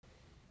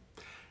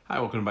Hi,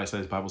 welcome to Bite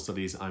Size Bible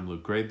Studies. I'm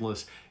Luke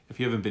Gradeless. If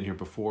you haven't been here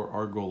before,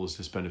 our goal is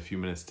to spend a few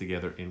minutes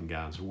together in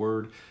God's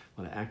Word,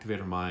 let it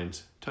activate our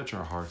minds, touch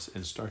our hearts,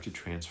 and start to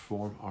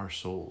transform our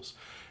souls.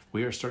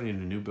 We are starting a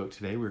new book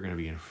today. We're going to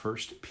be in 1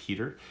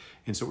 Peter.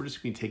 And so we're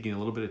just going to be taking a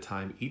little bit of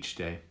time each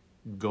day,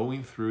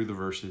 going through the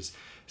verses,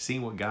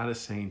 seeing what God is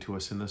saying to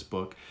us in this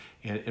book.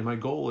 And my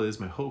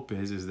hope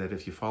is that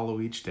if you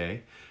follow each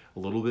day, a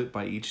little bit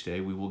by each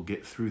day, we will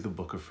get through the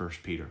book of 1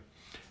 Peter.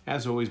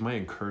 As always, my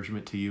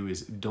encouragement to you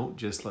is don't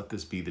just let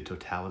this be the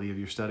totality of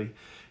your study.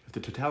 If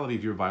the totality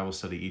of your Bible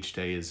study each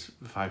day is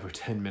 5 or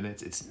 10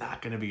 minutes, it's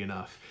not going to be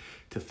enough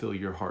to fill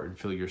your heart and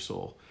fill your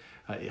soul.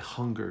 It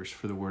hungers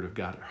for the Word of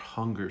God. It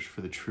hungers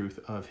for the truth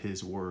of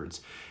His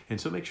words. And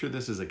so make sure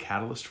this is a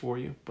catalyst for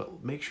you,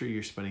 but make sure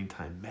you're spending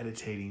time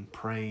meditating,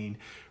 praying,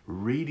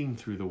 reading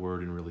through the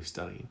Word, and really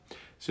studying.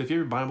 So if you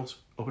have your Bibles,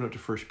 open up to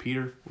 1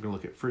 Peter. We're going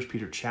to look at 1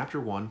 Peter chapter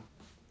 1.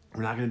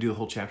 We're not going to do the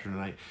whole chapter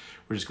tonight.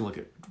 We're just going to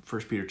look at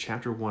 1 Peter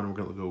chapter 1. We're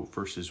going to go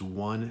verses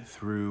 1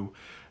 through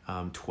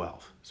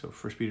 12. So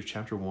 1 Peter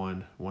chapter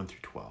 1, 1 through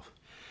 12.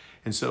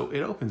 And so it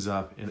opens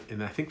up,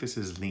 and I think this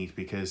is neat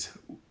because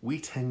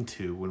we tend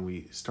to, when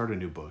we start a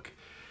new book,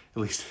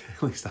 at least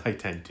I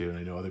tend to, and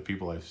I know other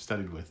people I've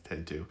studied with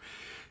tend to,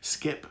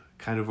 skip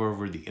kind of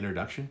over the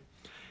introduction.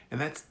 And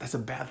that's a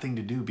bad thing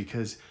to do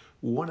because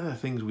one of the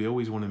things we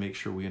always want to make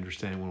sure we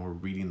understand when we're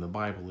reading the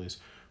Bible is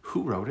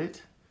who wrote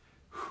it,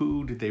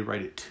 who did they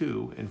write it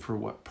to, and for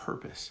what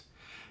purpose.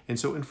 And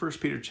so in 1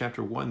 Peter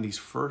chapter 1, these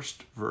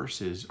first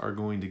verses are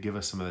going to give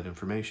us some of that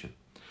information.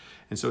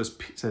 And so it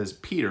says,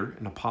 Peter,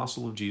 an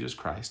apostle of Jesus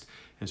Christ.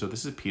 And so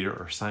this is Peter,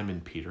 or Simon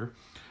Peter,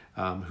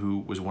 who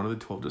was one of the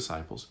 12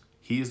 disciples.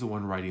 He is the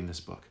one writing this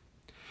book.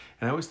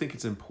 And I always think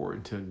it's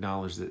important to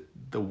acknowledge that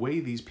the way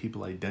these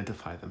people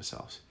identify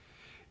themselves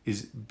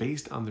is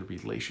based on the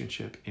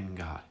relationship in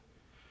God.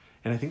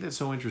 And I think that's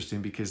so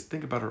interesting because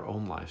think about our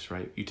own lives,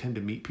 right? You tend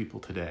to meet people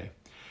today.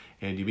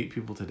 And you meet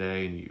people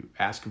today and you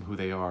ask them who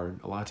they are.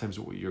 And a lot of times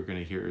what you're going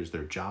to hear is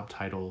their job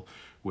title,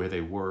 where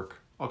they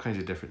work, all kinds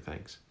of different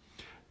things.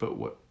 But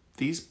what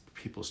these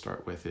people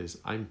start with is,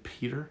 I'm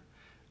Peter,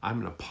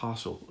 I'm an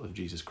apostle of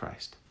Jesus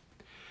Christ.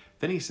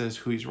 Then he says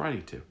who he's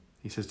writing to.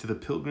 He says, to the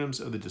pilgrims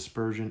of the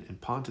dispersion in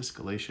Pontus,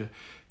 Galatia,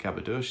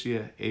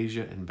 Cappadocia,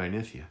 Asia, and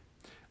Bithynia,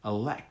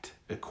 elect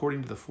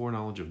according to the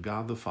foreknowledge of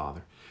God the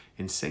Father,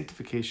 in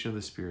sanctification of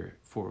the Spirit,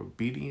 for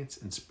obedience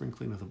and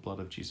sprinkling of the blood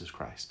of Jesus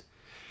Christ.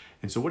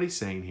 And so what he's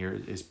saying here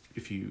is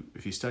if you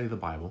study the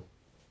Bible,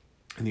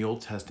 in the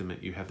Old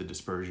Testament, you have the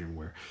dispersion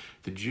where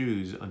the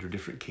Jews under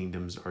different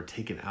kingdoms are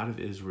taken out of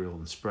Israel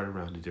and spread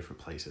around to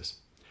different places.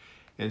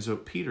 And so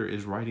Peter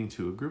is writing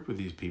to a group of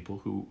these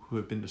people who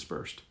have been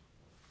dispersed.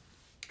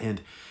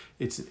 And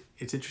it's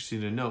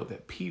interesting to note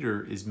that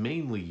Peter is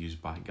mainly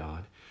used by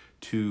God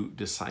to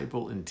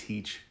disciple and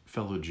teach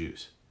fellow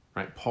Jews,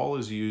 right? Paul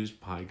is used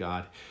by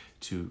God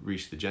to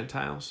reach the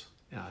Gentiles,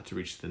 to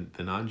reach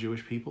the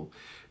non-Jewish people,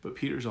 but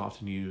Peter's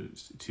often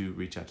used to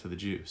reach out to the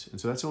Jews. And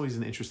so that's always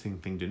an interesting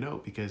thing to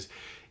note because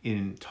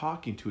in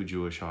talking to a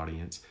Jewish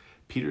audience,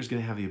 Peter's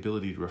going to have the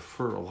ability to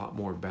refer a lot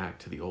more back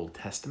to the Old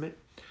Testament.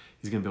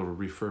 He's going to be able to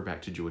refer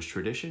back to Jewish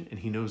tradition, and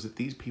he knows that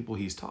these people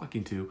he's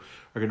talking to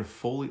are going to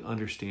fully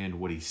understand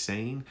what he's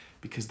saying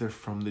because they're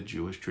from the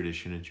Jewish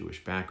tradition and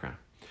Jewish background.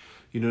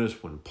 You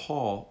notice when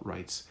Paul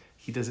writes,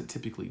 he doesn't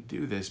typically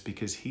do this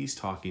because he's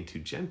talking to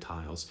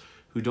Gentiles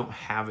who don't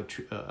have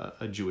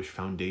a Jewish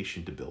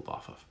foundation to build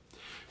off of.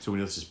 So we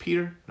know this is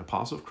Peter, an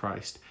apostle of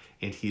Christ,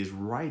 and he is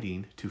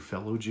writing to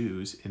fellow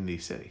Jews in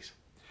these cities.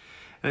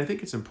 And I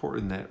think it's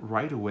important that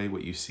right away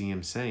what you see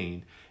him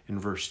saying in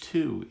verse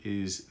 2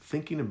 is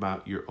thinking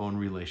about your own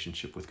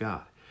relationship with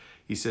God.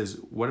 He says,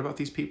 what about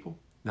these people?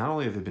 Not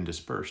only have they been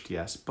dispersed,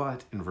 yes,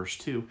 but in verse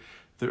 2,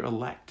 they're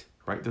elect,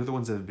 right? They're the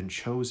ones that have been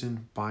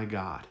chosen by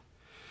God.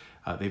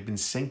 They've been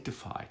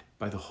sanctified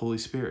by the Holy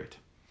Spirit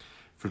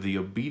for the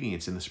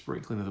obedience and the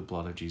sprinkling of the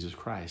blood of Jesus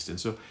Christ. And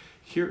so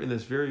here in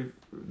this very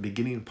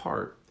beginning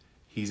part,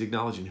 he's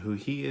acknowledging who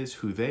he is,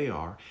 who they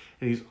are,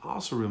 and he's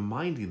also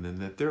reminding them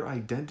that their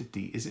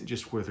identity isn't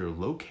just where they're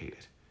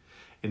located,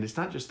 and it's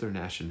not just their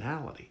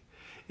nationality.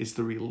 It's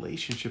the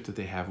relationship that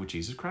they have with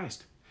Jesus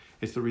Christ.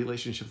 It's the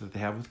relationship that they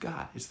have with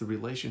God. It's the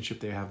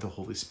relationship they have with the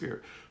Holy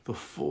Spirit, the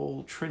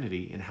full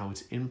Trinity and how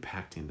it's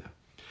impacting them.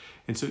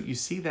 And so you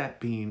see that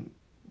being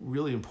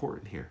really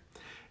important here.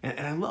 And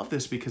I love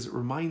this because it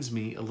reminds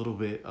me a little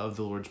bit of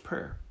the Lord's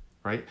Prayer,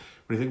 right?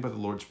 When you think about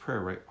the Lord's Prayer,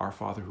 right? Our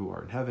Father who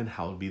art in heaven,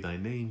 hallowed be thy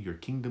name, your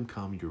kingdom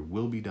come, your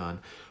will be done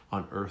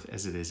on earth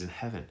as it is in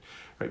heaven,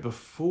 right?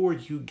 Before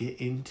you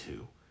get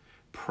into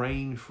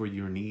praying for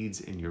your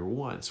needs and your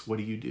wants, what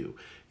do? You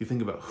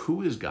think about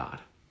who is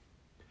God.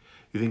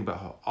 You think about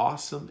how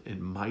awesome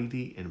and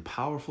mighty and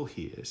powerful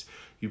he is.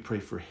 You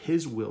pray for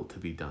his will to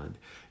be done.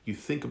 You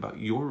think about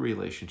your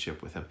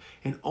relationship with him.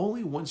 And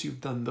only once you've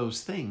done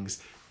those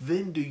things,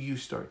 then do you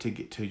start to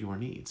get to your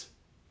needs.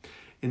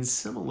 And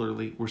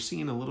similarly, we're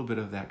seeing a little bit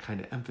of that kind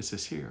of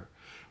emphasis here,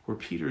 where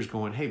Peter's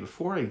going, hey,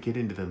 before I get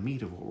into the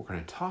meat of what we're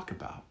going to talk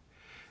about,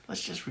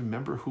 let's just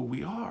remember who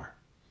we are.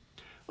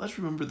 let's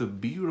remember the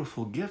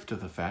beautiful gift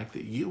of the fact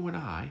that you and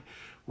I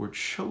were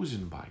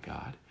chosen by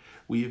God.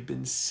 We have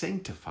been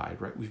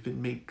sanctified, right? We've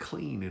been made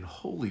clean and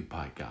holy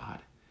by God.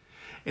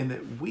 And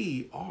that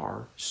we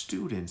are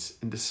students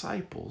and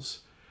disciples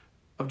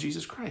of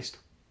Jesus Christ.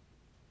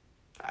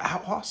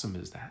 How awesome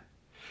is that?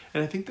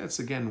 And I think that's,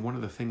 again, one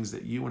of the things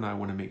that you and I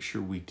want to make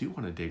sure we do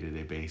on a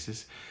day-to-day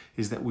basis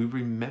is that we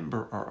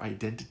remember our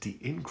identity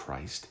in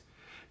Christ,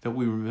 that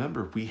we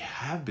remember we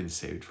have been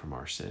saved from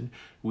our sin,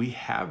 we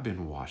have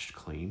been washed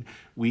clean,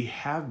 we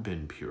have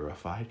been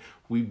purified,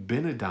 we've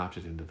been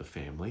adopted into the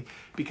family.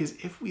 Because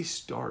if we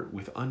start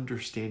with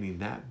understanding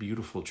that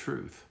beautiful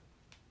truth,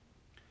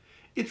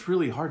 it's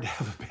really hard to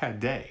have a bad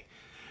day.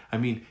 I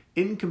mean,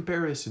 in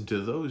comparison to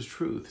those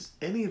truths,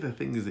 any of the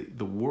things that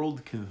the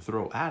world can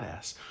throw at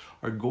us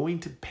are going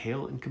to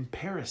pale in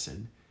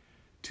comparison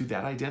to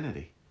that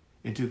identity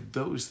and to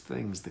those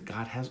things that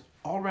God has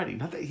already,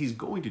 not that he's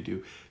going to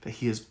do, that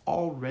he has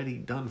already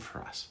done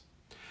for us.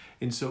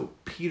 And so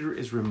Peter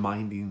is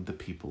reminding the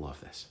people of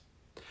this.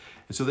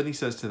 And so then he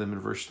says to them in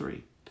verse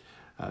 3,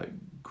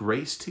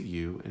 grace to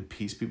you and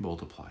peace be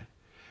multiplied.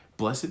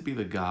 Blessed be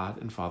the God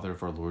and Father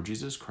of our Lord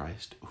Jesus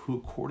Christ, who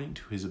according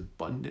to his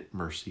abundant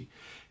mercy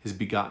has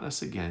begotten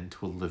us again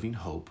to a living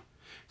hope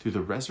through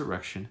the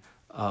resurrection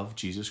of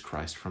Jesus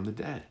Christ from the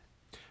dead,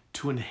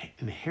 to an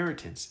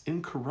inheritance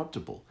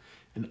incorruptible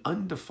and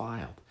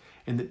undefiled,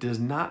 and that does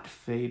not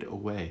fade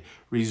away,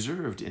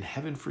 reserved in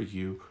heaven for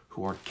you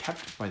who are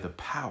kept by the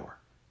power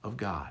of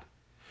God,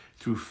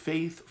 through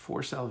faith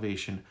for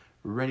salvation,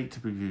 ready to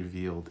be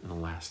revealed in the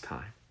last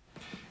time.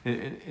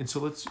 And so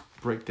let's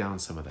break down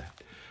some of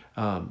that.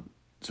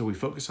 So we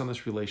focus on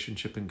this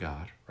relationship in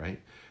God,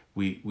 right?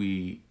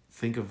 We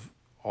think of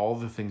all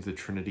the things the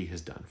Trinity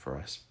has done for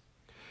us.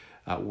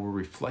 We're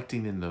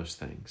reflecting in those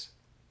things.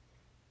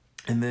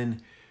 And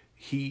then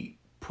he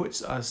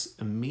puts us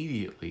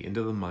immediately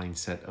into the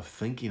mindset of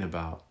thinking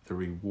about the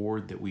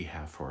reward that we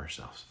have for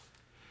ourselves.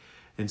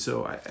 And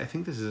so I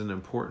think this is an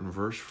important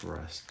verse for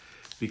us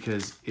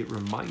because it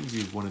reminds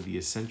you of one of the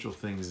essential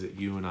things that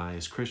you and I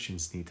as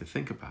Christians need to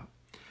think about.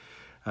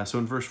 So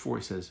in verse 4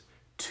 it says,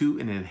 to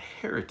an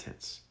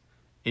inheritance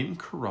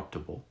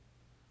incorruptible,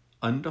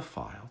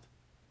 undefiled,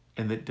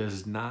 and that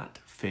does not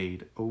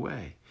fade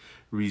away,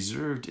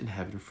 reserved in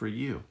heaven for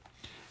you.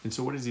 And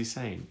so what is he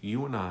saying?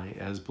 You and I,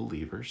 as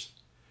believers,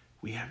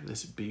 we have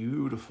this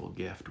beautiful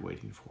gift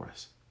waiting for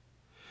us.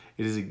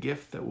 It is a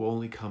gift that will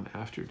only come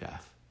after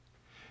death,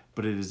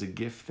 but it is a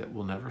gift that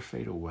will never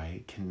fade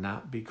away,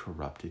 cannot be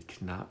corrupted,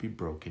 cannot be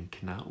broken,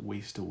 cannot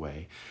waste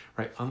away,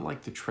 right?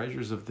 Unlike the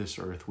treasures of this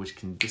earth, which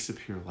can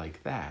disappear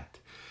like that,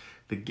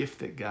 the gift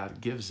that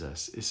God gives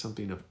us is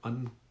something of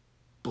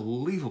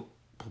unbelievable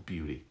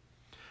beauty,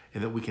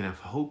 and that we can have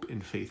hope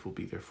and faith will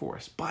be there for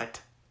us. But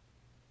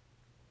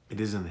it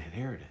is an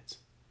inheritance.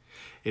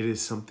 It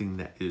is something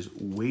that is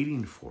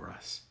waiting for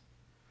us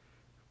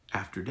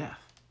after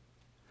death.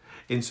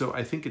 And so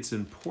I think it's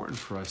important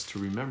for us to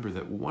remember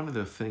that one of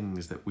the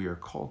things that we are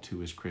called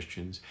to as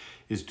Christians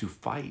is to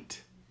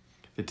fight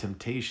the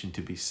temptation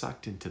to be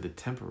sucked into the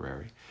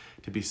temporary,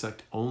 to be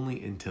sucked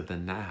only into the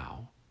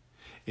now,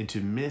 and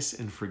to miss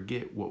and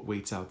forget what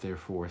waits out there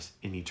for us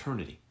in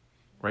eternity,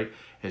 right?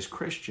 As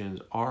Christians,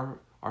 our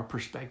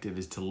perspective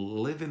is to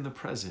live in the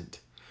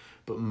present,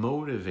 but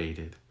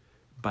motivated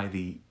by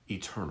the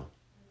eternal,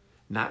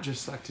 not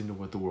just sucked into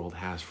what the world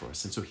has for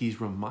us. And so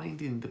he's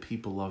reminding the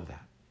people of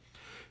that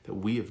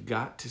we have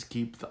got to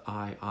keep the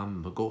eye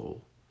on the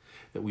goal,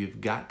 that we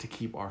have got to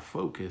keep our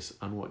focus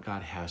on what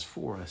God has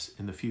for us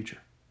in the future.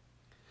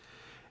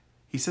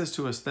 He says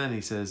to us then,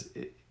 he says,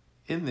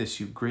 in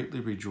this you greatly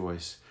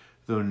rejoice,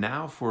 though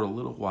now for a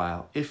little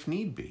while, if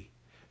need be,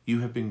 you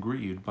have been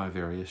grieved by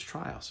various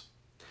trials,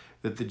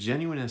 that the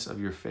genuineness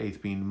of your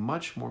faith, being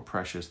much more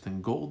precious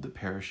than gold that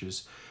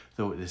perishes,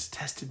 though it is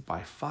tested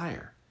by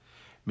fire,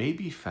 may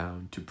be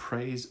found to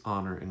praise,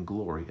 honor, and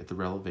glory at the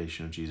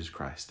revelation of Jesus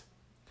Christ,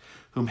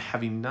 whom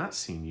having not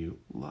seen you,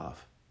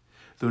 love.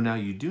 Though now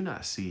you do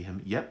not see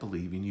him, yet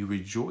believing, you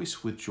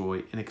rejoice with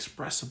joy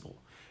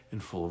inexpressible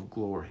and full of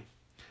glory,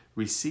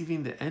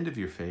 receiving the end of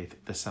your faith,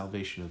 the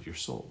salvation of your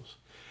souls.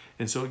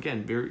 And so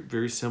again, very,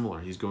 very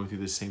similar. He's going through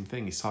the same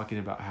thing. He's talking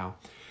about how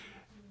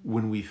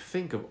when we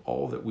think of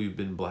all that we've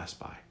been blessed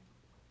by,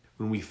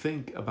 when we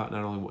think about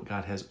not only what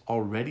God has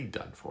already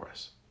done for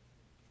us,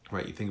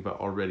 right? You think about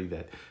already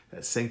that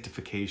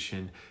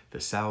sanctification, the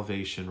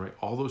salvation, right?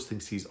 All those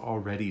things he's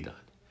already done.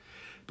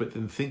 But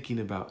then thinking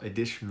about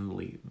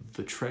additionally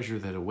the treasure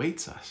that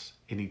awaits us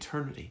in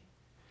eternity.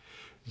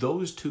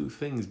 Those two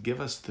things give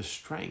us the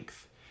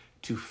strength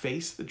to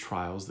face the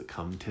trials that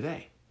come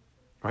today,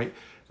 right?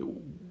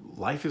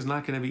 Life is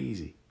not going to be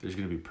easy. There's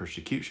going to be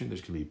persecution,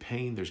 there's going to be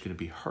pain, there's going to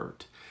be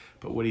hurt.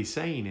 But what he's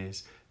saying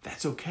is,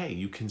 that's okay.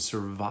 You can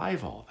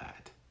survive all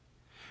that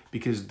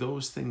because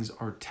those things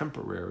are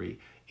temporary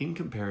in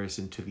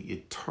comparison to the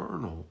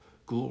eternal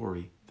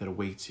glory that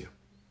awaits you.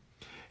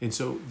 And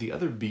so the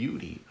other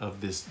beauty of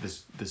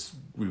this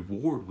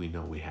reward we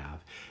know we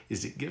have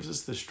is it gives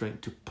us the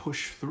strength to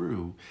push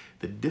through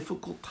the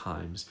difficult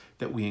times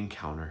that we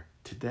encounter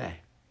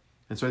today.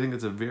 And so I think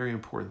that's a very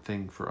important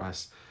thing for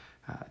us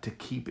to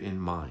keep in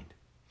mind.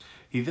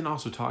 He then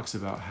also talks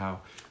about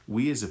how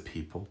we as a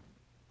people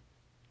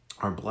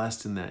are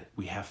blessed in that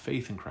we have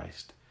faith in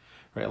Christ.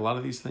 Right? A lot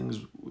of these things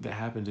that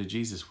happened to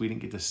Jesus, we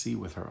didn't get to see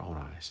with our own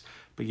eyes,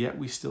 but yet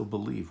we still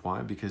believe.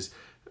 Why? Because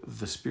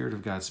the Spirit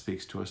of God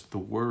speaks to us. The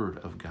Word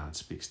of God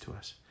speaks to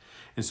us.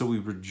 And so we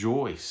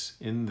rejoice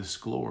in this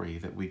glory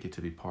that we get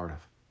to be part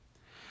of.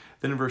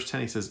 Then in verse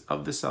 10, he says,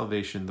 of this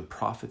salvation, the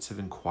prophets have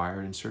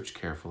inquired and searched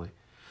carefully,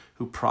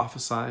 who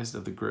prophesied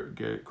of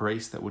the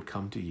grace that would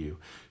come to you,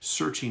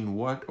 searching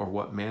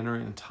what manner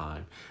and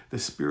time the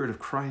Spirit of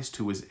Christ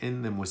who was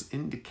in them was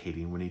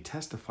indicating when he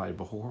testified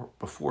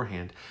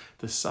beforehand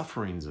the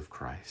sufferings of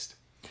Christ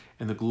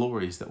and the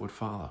glories that would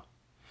follow.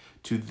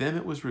 To them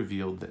it was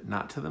revealed that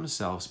not to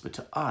themselves, but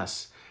to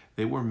us,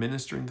 they were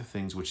ministering the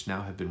things which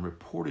now have been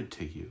reported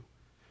to you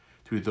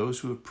through those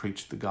who have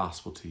preached the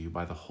gospel to you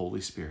by the Holy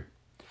Spirit,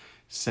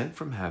 sent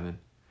from heaven,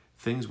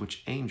 things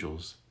which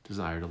angels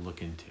desire to look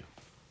into.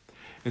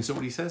 And so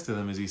what he says to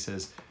them is he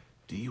says,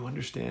 do you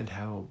understand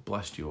how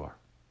blessed you are?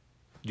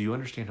 Do you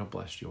understand how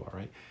blessed you are,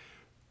 right?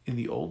 In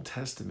the Old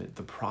Testament,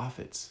 the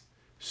prophets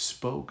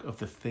spoke of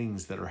the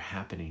things that are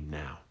happening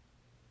now,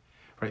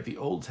 right? The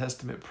Old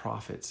Testament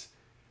prophets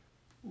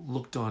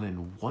looked on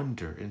in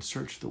wonder and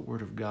searched the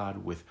Word of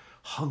God with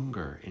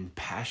hunger and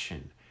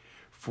passion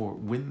for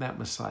when that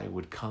Messiah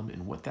would come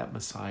and what that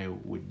Messiah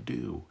would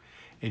do.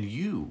 And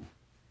you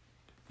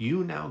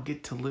now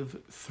get to live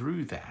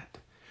through that.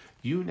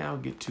 You now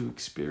get to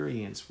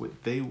experience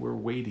what they were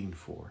waiting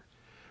for,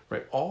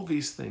 right? All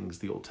these things,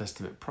 the Old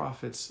Testament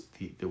prophets,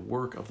 the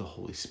work of the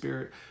Holy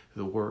Spirit,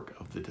 the work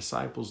of the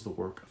disciples, the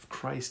work of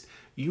Christ,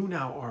 you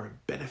now are a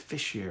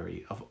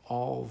beneficiary of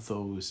all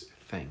those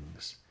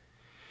things.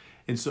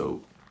 And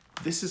so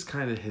this is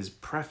kind of his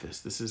preface.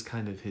 This is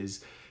kind of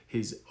his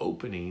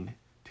opening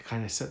to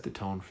kind of set the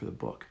tone for the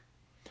book.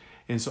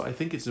 And so I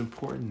think it's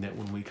important that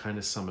when we kind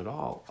of sum it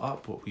all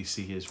up, what we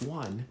see is,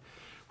 one,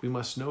 we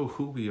must know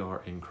who we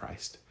are in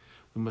Christ.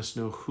 We must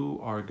know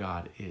who our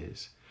God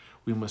is.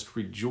 We must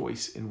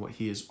rejoice in what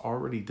he has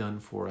already done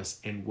for us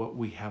and what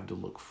we have to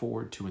look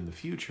forward to in the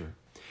future.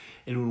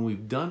 And when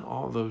we've done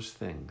all those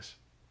things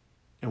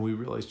and we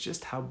realize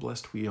just how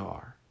blessed we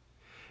are,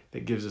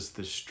 that gives us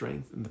the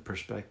strength and the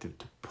perspective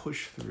to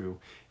push through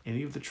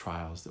any of the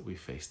trials that we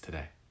face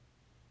today.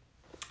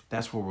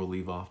 That's where we'll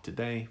leave off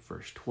today,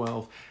 verse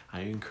 12.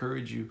 I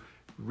encourage you,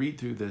 read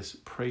through this,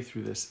 pray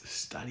through this,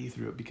 study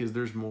through it, because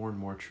there's more and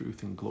more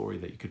truth and glory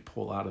that you could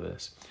pull out of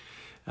this.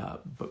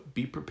 But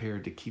be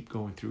prepared to keep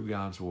going through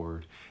God's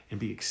Word and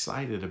be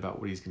excited about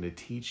what he's going to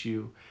teach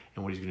you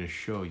and what he's going to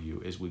show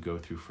you as we go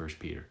through 1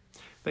 Peter.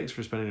 Thanks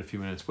for spending a few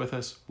minutes with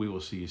us. We will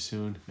see you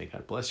soon. May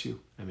God bless you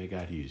and may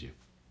God use you.